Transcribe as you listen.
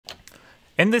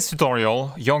In this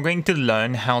tutorial, you're going to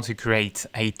learn how to create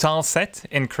a tileset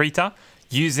in Krita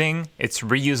using its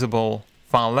reusable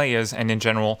file layers and in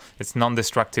general its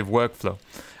non-destructive workflow.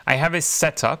 I have a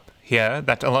setup here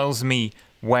that allows me,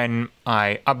 when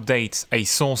I update a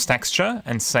source texture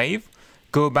and save,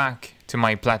 go back to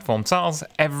my platform tiles,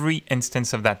 every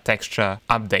instance of that texture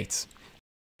updates.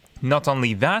 Not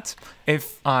only that,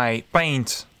 if I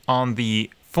paint on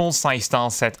the full-size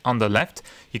tileset on the left,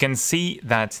 you can see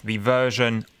that the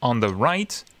version on the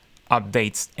right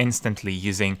updates instantly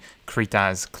using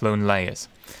Krita's clone layers.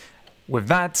 With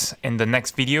that, in the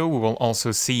next video, we will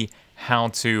also see how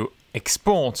to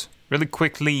export really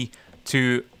quickly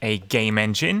to a game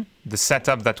engine, the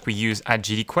setup that we use at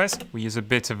GDQuest. We use a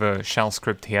bit of a shell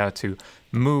script here to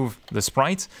move the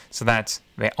sprites so that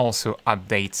they also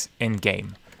update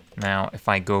in-game. Now, if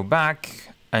I go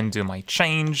back, undo my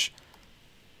change,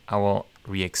 I will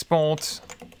re-export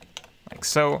like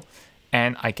so,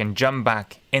 and I can jump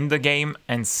back in the game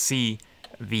and see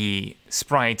the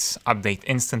sprites update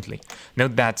instantly.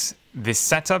 Note that this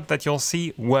setup that you'll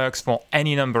see works for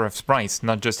any number of sprites,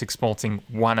 not just exporting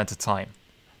one at a time.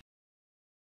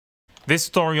 This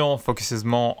tutorial focuses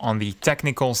more on the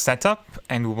technical setup,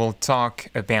 and we will talk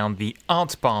about the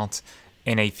art part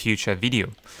in a future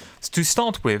video. So to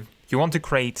start with, you want to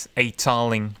create a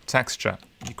tiling texture.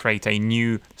 You create a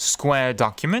new square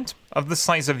document of the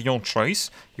size of your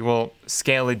choice. You will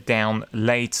scale it down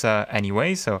later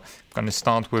anyway, so I'm going to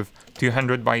start with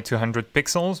 200 by 200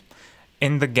 pixels.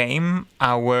 In the game,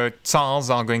 our tiles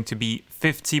are going to be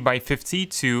 50 by 50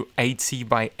 to 80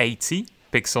 by 80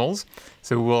 pixels.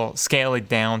 So we'll scale it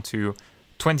down to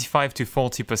 25 to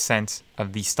 40%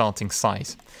 of the starting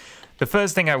size. The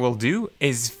first thing I will do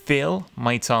is fill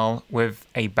my tile with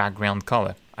a background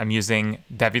color. I'm using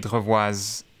David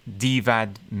Revoi's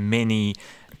DVAD Mini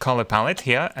color palette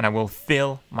here, and I will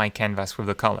fill my canvas with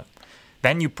the color.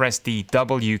 Then you press the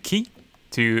W key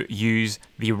to use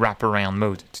the wraparound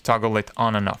mode, to toggle it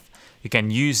on and off. You can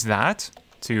use that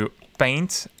to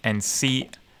paint and see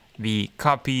the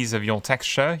copies of your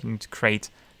texture. You need to create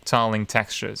tiling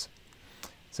textures.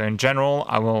 So in general,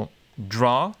 I will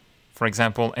draw. For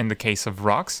example, in the case of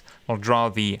rocks, I'll draw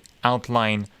the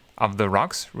outline of the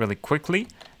rocks really quickly.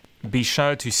 Be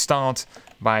sure to start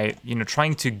by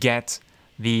trying to get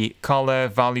the color,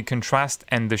 value, contrast,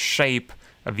 and the shape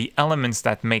of the elements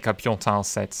that make up your tile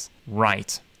sets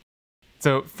right.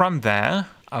 So from there,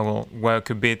 I will work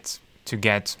a bit to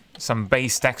get some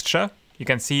base texture. You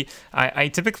can see I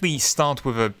typically start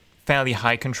with a fairly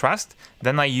high contrast.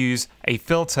 Then I use a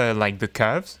filter like the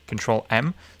curves, Control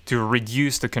M, to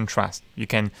reduce the contrast. You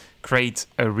can create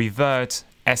a revert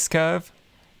S-curve.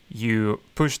 You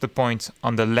push the point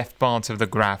on the left part of the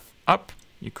graph up.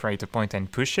 You create a point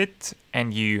and push it.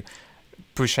 And you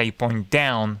push a point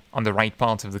down on the right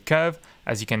part of the curve.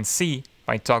 As you can see, if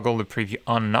I toggle the preview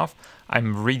on and off,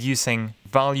 I'm reducing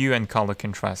value and color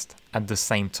contrast at the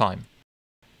same time.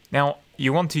 Now,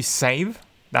 you want to save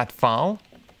that file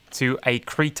to a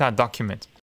Krita document.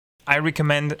 I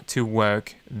recommend to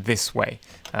work this way.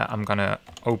 I'm gonna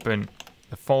open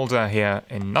the folder here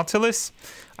in Nautilus.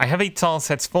 I have a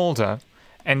tilesets folder,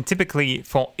 and typically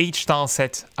for each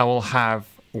tileset, I will have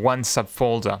one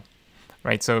subfolder,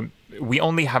 right? So we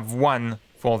only have one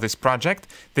for this project.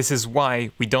 This is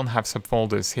why we don't have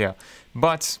subfolders here.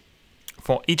 But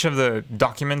for each of the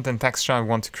document and texture I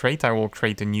want to create, I will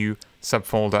create a new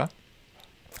subfolder.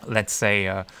 Let's say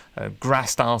a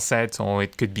grass tileset, or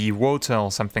it could be water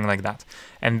or something like that.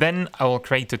 And then I will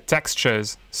create a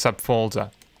textures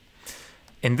subfolder.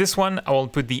 In this one, I will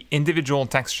put the individual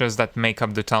textures that make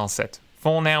up the tileset.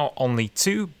 For now, only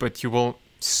 2, but you will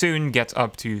soon get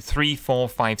up to 3, 4,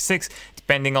 5, 6,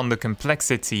 depending on the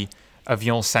complexity of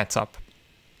your setup.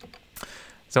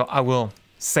 So I will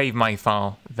save my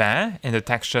file there in the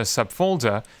texture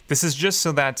subfolder. This is just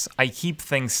so that I keep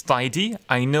things tidy.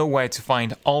 I know where to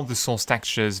find all the source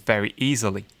textures very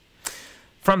easily.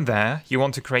 From there, you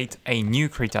want to create a new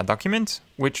Krita document,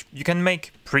 which you can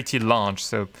make pretty large.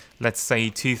 So let's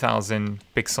say 2000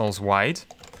 pixels wide.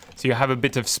 So you have a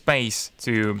bit of space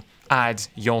to add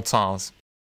your tiles.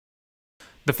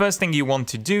 The first thing you want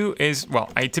to do is, well,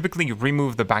 I typically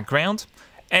remove the background,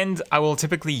 and I will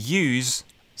typically use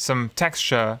some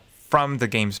texture from the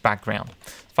game's background.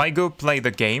 If I go play the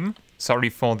game, sorry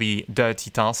for the dirty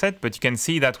tileset, but you can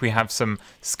see that we have some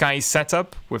sky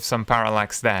setup with some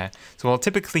parallax there. So I'll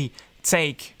typically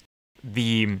take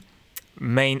the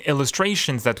main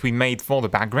illustrations that we made for the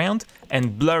background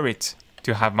and blur it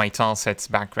to have my tileset's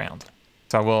background.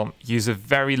 So I will use a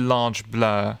very large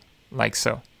blur like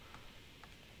so.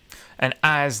 And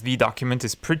as the document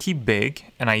is pretty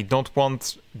big and I don't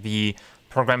want the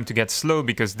programmed to get slow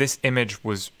because this image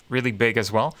was really big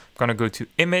as well. I'm going to go to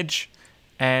Image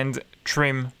and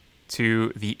trim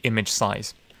to the image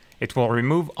size. It will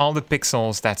remove all the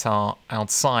pixels that are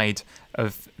outside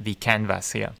of the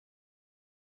canvas here.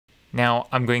 Now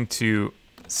I'm going to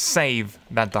save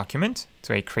that document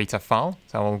to a Krita file.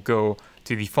 So I will go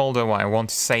to the folder where I want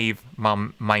to save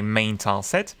my main tile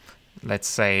set. Let's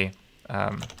say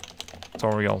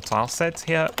tutorial tile set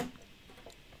here.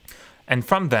 And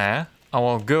from there, I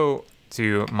will go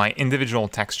to my individual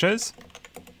textures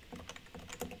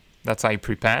that I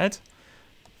prepared,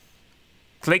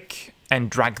 click and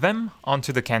drag them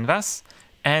onto the canvas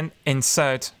and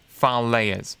insert file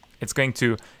layers. It's going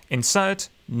to insert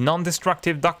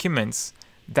non-destructive documents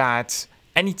that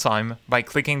anytime by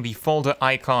clicking the folder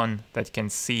icon that you can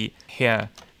see here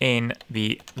in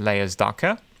the layers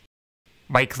docker.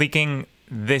 By clicking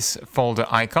this folder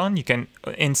icon, you can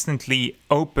instantly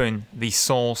open the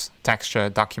source texture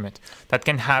document. That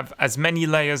can have as many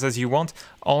layers as you want.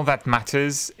 All that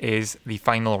matters is the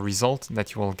final result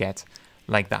that you will get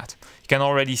like that. You can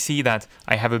already see that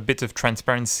I have a bit of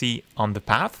transparency on the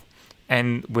path,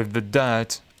 and with the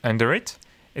dirt under it,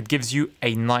 it gives you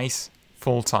a nice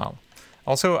full tile.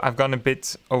 Also, I've gone a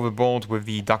bit overboard with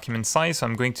the document size, so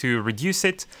I'm going to reduce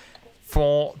it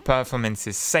for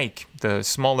performance's sake. The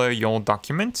smaller your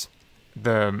document,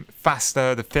 the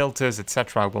faster the filters,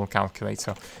 etc. will calculate.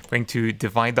 So I'm going to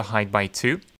divide the height by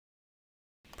 2.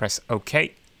 Press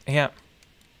OK here.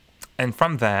 And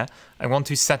from there, I want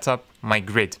to set up my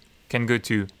grid. You can go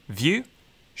to View,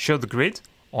 Show the Grid,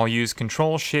 or use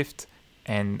Control Shift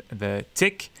and the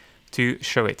tick to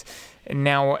show it.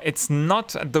 Now, it's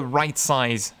not the right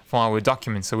size for our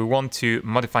document, so we want to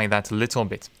modify that a little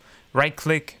bit.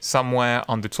 Right-click somewhere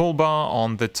on the toolbar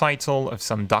on the title of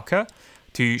some Docker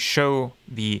to show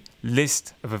the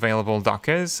list of available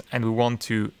Dockers, and we want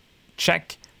to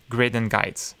check Grid and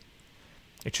Guides.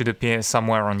 It should appear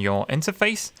somewhere on your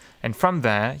interface, and from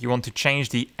there you want to change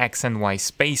the X and Y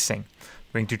spacing.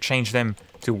 We're going to change them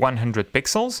to 100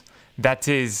 pixels. That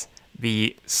is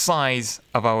the size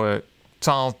of our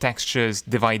tile textures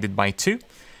divided by 2.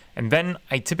 And then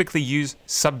I typically use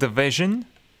subdivision.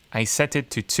 I set it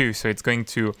to 2, so it's going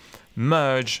to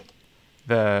merge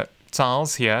the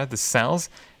tiles here, the cells.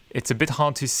 It's a bit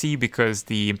hard to see because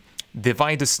the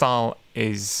divider style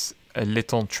is a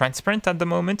little transparent at the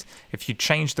moment. If you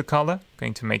change the color, I'm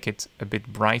going to make it a bit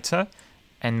brighter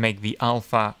and make the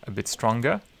alpha a bit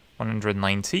stronger,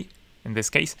 190 in this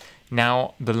case.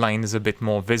 Now the line is a bit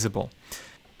more visible.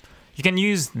 You can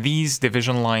use these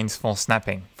division lines for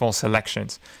snapping, for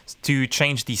selections. To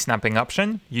change the snapping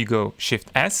option, you go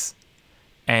Shift S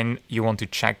and you want to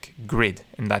check grid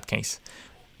in that case.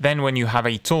 Then when you have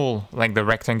a tool like the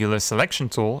rectangular selection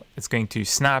tool, it's going to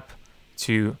snap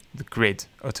to the grid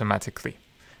automatically,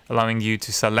 allowing you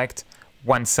to select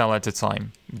one cell at a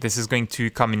time. This is going to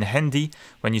come in handy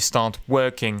when you start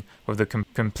working with the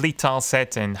complete tile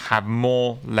set and have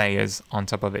more layers on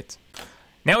top of it.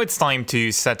 Now it's time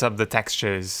to set up the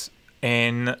textures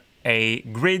in a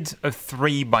grid of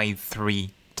 3 by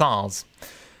 3 tiles.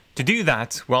 To do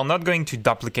that, we're not going to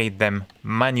duplicate them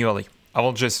manually. I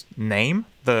will just name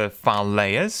the file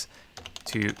layers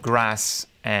to grass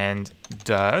and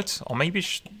dirt, or maybe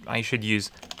I should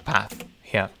use path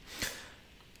here.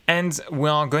 And we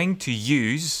are going to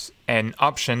use an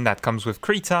option that comes with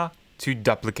Krita to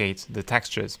duplicate the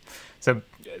textures. So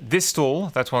this tool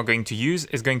that we're going to use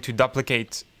is going to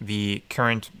duplicate the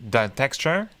current dirt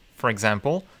texture, for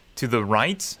example, to the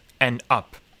right and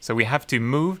up. So we have to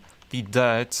move the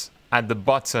dirt at the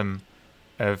bottom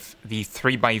of the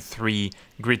 3 by 3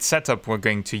 grid setup we're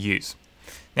going to use.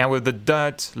 Now with the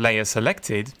dirt layer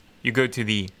selected, you go to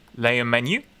the layer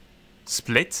menu,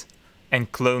 split,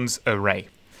 and clones array.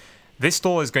 This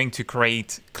tool is going to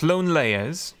create clone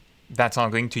layers that are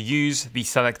going to use the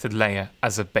selected layer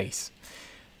as a base.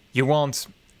 You want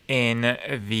in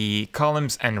the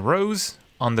columns and rows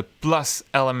on the plus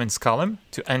elements column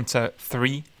to enter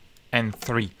 3 and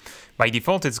 3. By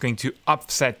default, it's going to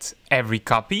offset every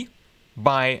copy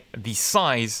by the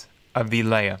size of the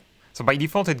layer. So by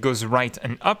default, it goes right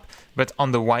and up, but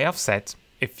on the Y offset,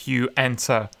 if you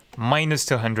enter minus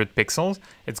 200 pixels,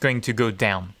 it's going to go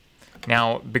down.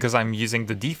 Now, because I'm using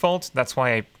the default, that's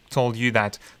why I told you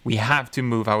that we have to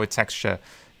move our texture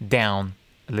down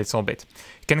a little bit.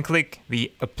 You can click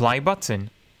the apply button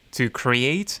to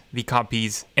create the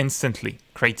copies instantly,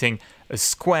 creating a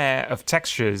square of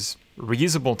textures,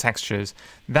 reusable textures,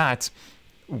 that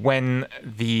when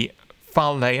the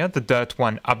file layer, the dirt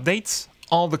one, updates,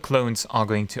 all the clones are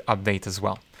going to update as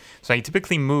well. So I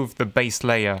typically move the base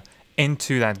layer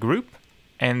into that group,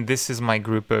 and this is my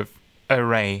group of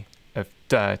array of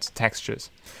dirt textures.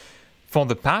 For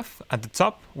the path at the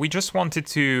top, we just wanted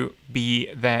to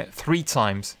be there 3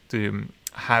 times to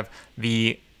have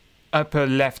the upper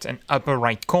left and upper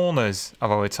right corners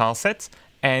of our tileset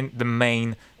and the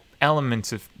main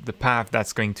elements of the path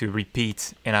that's going to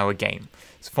repeat in our game.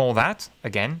 So for that,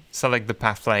 again, select the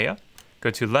path layer, go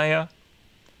to Layer,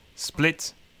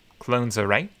 Split, Clones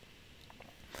Array.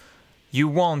 You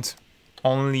want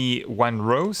only 1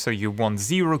 row, so you want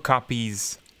 0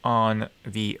 copies on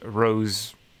the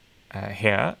rows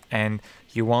here, and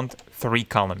you want 3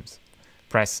 columns.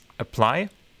 Press Apply,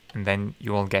 and then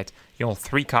you will get your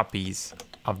 3 copies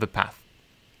of the path.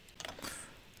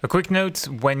 A quick note,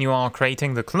 when you are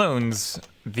creating the clones,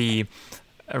 the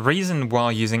reason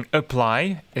we're using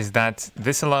Apply is that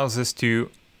this allows us to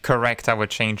correct our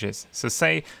changes. So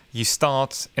say you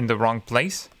start in the wrong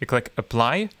place, you click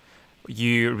Apply,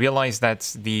 you realize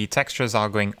that the textures are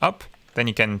going up, then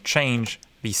you can change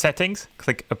the settings,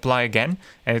 click Apply again,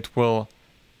 and it will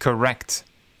correct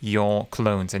your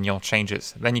clones and your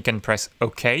changes. Then you can press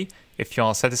OK if you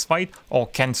are satisfied, or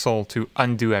Cancel to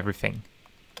undo everything.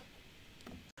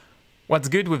 What's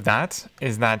good with that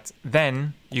is that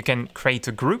then you can create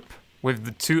a group with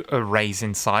the 2 arrays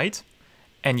inside,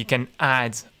 and you can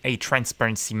add a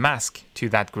transparency mask to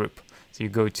that group. So you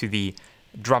go to the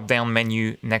drop-down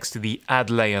menu next to the Add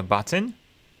Layer button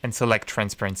and select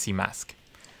Transparency Mask.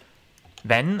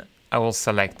 Then I will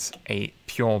select a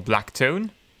pure black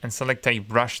tone and select a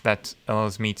brush that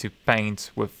allows me to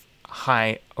paint with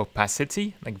high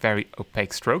opacity, like very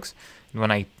opaque strokes. And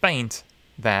when I paint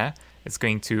there, it's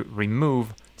going to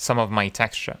remove some of my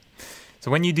texture. So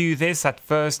when you do this, at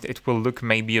first it will look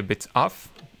maybe a bit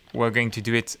off. We're going to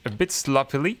do it a bit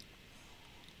sloppily,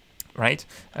 right?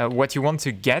 What you want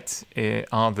to get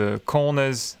are the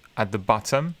corners at the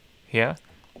bottom here.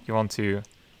 You want to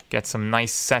get some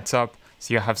nice setup,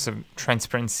 so you have some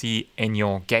transparency in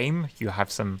your game, you have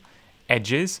some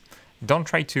edges. Don't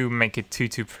try to make it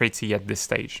too pretty at this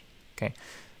stage, okay?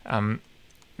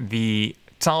 The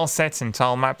tile sets and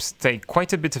tile maps take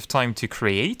quite a bit of time to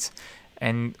create,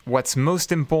 and what's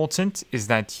most important is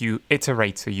that you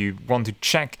iterate. So you want to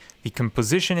check the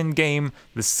composition in game,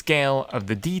 the scale of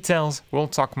the details. We'll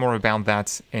talk more about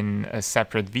that in a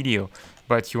separate video,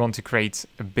 but you want to create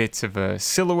a bit of a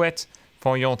silhouette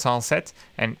for your tile set,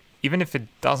 and even if it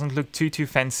doesn't look too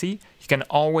fancy, you can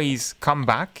always come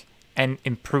back and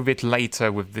improve it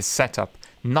later with this setup.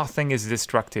 Nothing is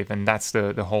destructive, and that's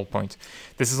the whole point.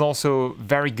 This is also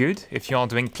very good if you are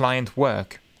doing client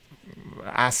work,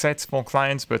 assets for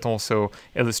clients, but also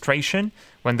illustration.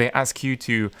 When they ask you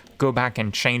to go back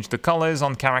and change the colors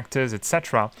on characters,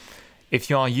 etc. If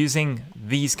you are using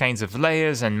these kinds of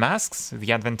layers and masks,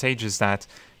 the advantage is that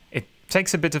it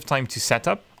takes a bit of time to set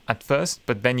up at first,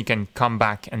 but then you can come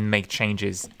back and make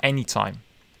changes anytime.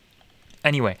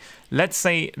 Anyway, let's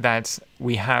say that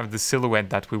we have the silhouette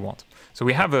that we want. So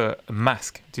we have a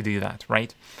mask to do that,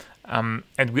 right?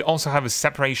 And we also have a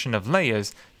separation of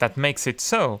layers that makes it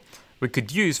so we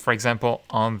could use, for example,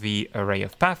 on the array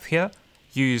of path here,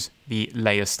 use the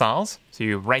layer styles. So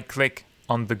you right click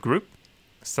on the group,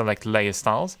 select layer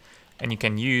styles, and you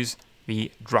can use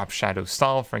the drop shadow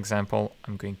style. For example,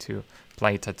 I'm going to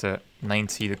apply it at a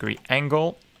 90-degree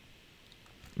angle,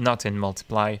 not in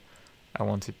multiply. I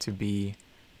want it to be,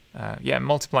 yeah,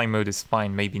 multiply mode is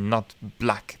fine, maybe not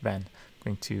black then. I'm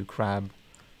going to grab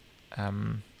a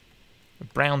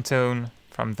brown tone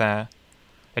from there.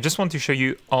 I just want to show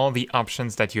you all the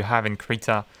options that you have in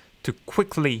Krita to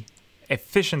quickly,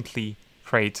 efficiently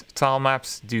create tile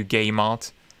maps, do game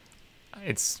art.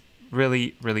 It's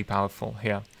really powerful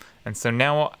here. And so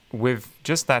now with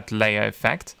just that layer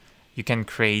effect, you can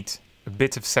create a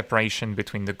bit of separation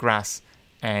between the grass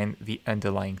and the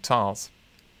underlying tiles.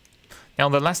 Now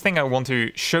the last thing I want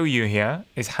to show you here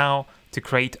is how to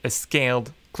create a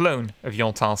scaled clone of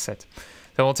your tile set.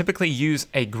 So I'll typically use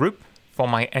a group for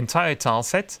my entire tile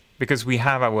set because we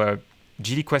have our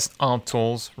GDQuest art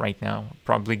tools right now.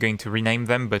 Probably going to rename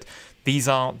them, but these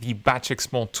are the batch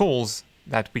export tools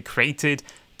that we created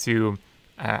to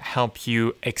help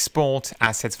you export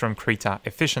assets from Krita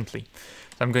efficiently.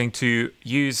 So I'm going to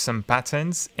use some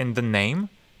patterns in the name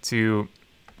to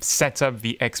set up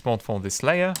the export for this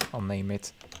layer. I'll name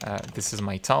it, this is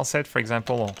my tile set, for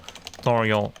example, or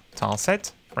tutorial tile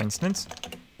set, for instance.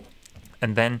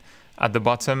 And then at the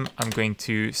bottom, I'm going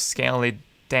to scale it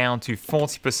down to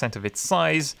 40% of its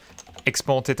size,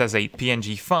 export it as a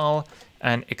PNG file,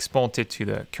 and export it to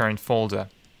the current folder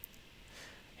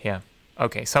here.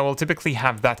 Okay, so I will typically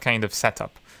have that kind of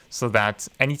setup so that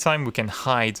anytime we can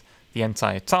hide the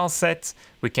entire tile set.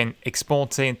 We can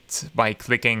export it by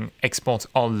clicking export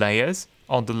all layers.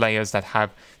 All the layers that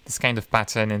have this kind of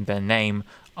pattern in their name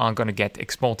are going to get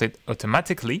exported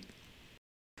automatically.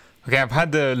 Okay, I've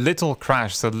had a little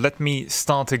crash, so let me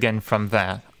start again from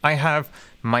there. I have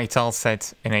my tile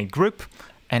set in a group,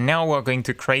 and now we're going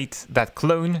to create that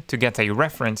clone to get a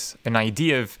reference, an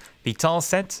idea of the tile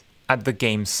set at the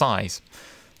game size.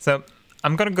 So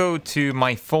I'm going to go to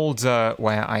my folder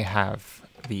where I have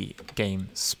the game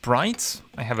sprites.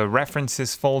 I have a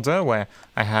references folder where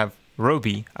I have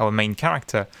Roby, our main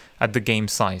character, at the game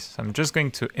size. So I'm just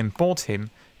going to import him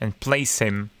and place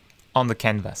him on the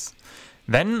canvas.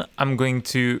 Then I'm going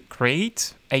to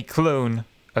create a clone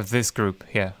of this group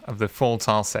here, of the full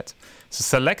tile set. So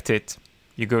select it,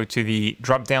 you go to the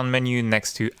drop-down menu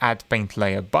next to Add Paint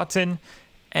Layer button,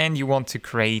 and you want to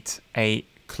create a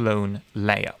clone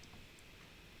layer.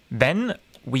 Then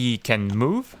we can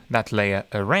move that layer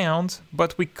around,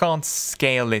 but we can't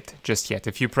scale it just yet.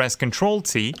 If you press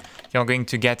Ctrl-T, you're going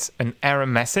to get an error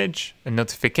message, a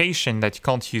notification that you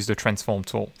can't use the transform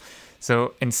tool.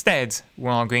 So instead, we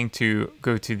are going to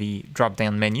go to the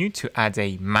drop-down menu to add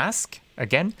a mask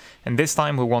again, and this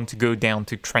time we want to go down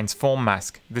to transform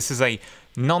mask. This is a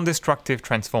non-destructive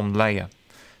transform layer.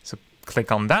 So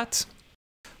click on that.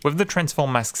 With the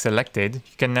transform mask selected,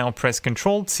 you can now press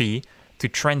Ctrl-T to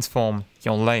transform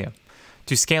your layer.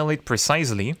 To scale it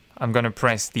precisely, I'm going to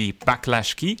press the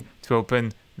backslash key to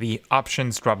open the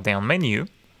options drop-down menu,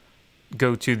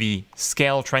 go to the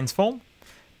scale transform,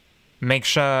 make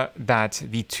sure that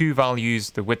the two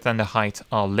values, the width and the height,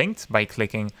 are linked by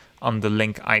clicking on the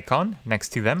link icon next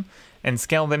to them, and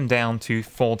scale them down to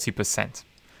 40%.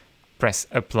 Press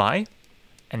apply,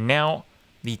 and now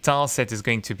the tile set is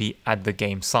going to be at the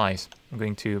game size. I'm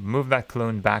going to move that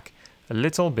clone back a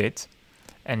little bit,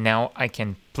 and now I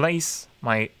can place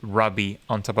my Roby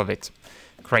on top of it.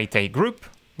 Create a group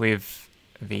with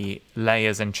the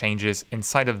layers and changes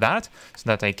inside of that, so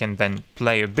that I can then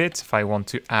play a bit. If I want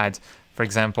to add, for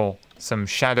example, some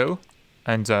shadow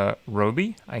under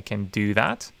Roby, I can do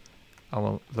that. I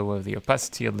will lower the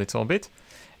opacity a little bit.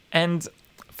 And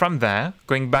from there,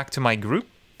 going back to my group,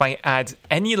 if I add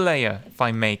any layer, if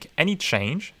I make any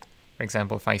change, for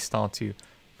example, if I start to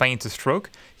paint a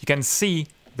stroke, you can see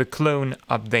the clone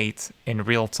update in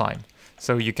real time.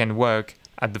 So you can work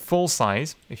at the full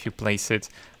size if you place it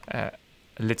a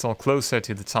little closer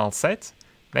to the tile set.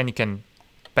 Then you can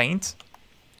paint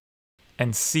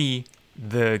and see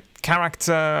the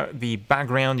character, the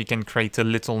background. You can create a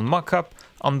little mock-up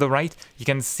on the right. You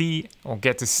can see or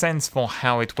get a sense for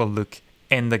how it will look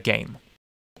in the game.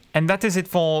 And that is it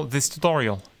for this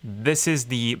tutorial. This is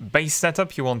the base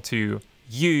setup you want to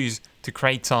use to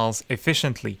create tiles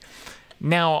efficiently.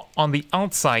 Now, on the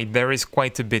outside, there is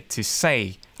quite a bit to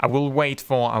say. I will wait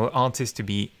for our artist to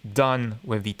be done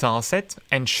with the tile set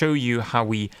and show you how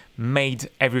we made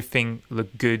everything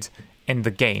look good in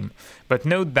the game. But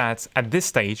note that at this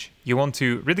stage, you want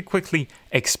to really quickly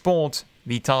export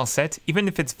the tile set, even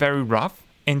if it's very rough,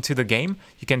 into the game.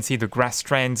 You can see the grass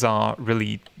strands are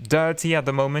really dirty at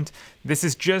the moment. This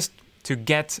is just to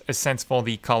get a sense for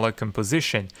the color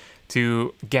composition,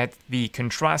 to get the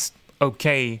contrast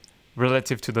okay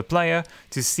relative to the player,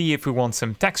 to see if we want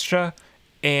some texture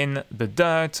in the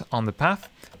dirt on the path,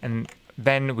 and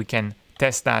then we can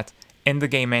test that in the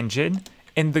game engine,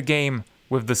 in the game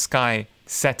with the sky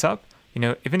setup. You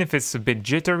know, even if it's a bit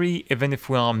jittery, even if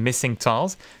we are missing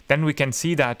tiles, then we can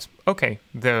see that, okay,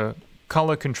 the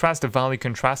color contrast, the value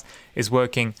contrast is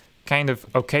working kind of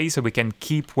okay, so we can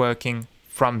keep working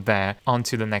from there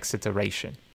onto the next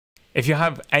iteration. If you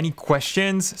have any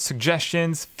questions,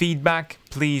 suggestions, feedback,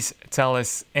 please tell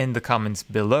us in the comments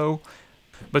below.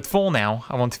 But for now,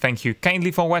 I want to thank you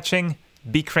kindly for watching.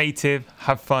 Be creative,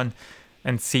 have fun,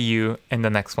 and see you in the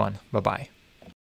next one. Bye-bye.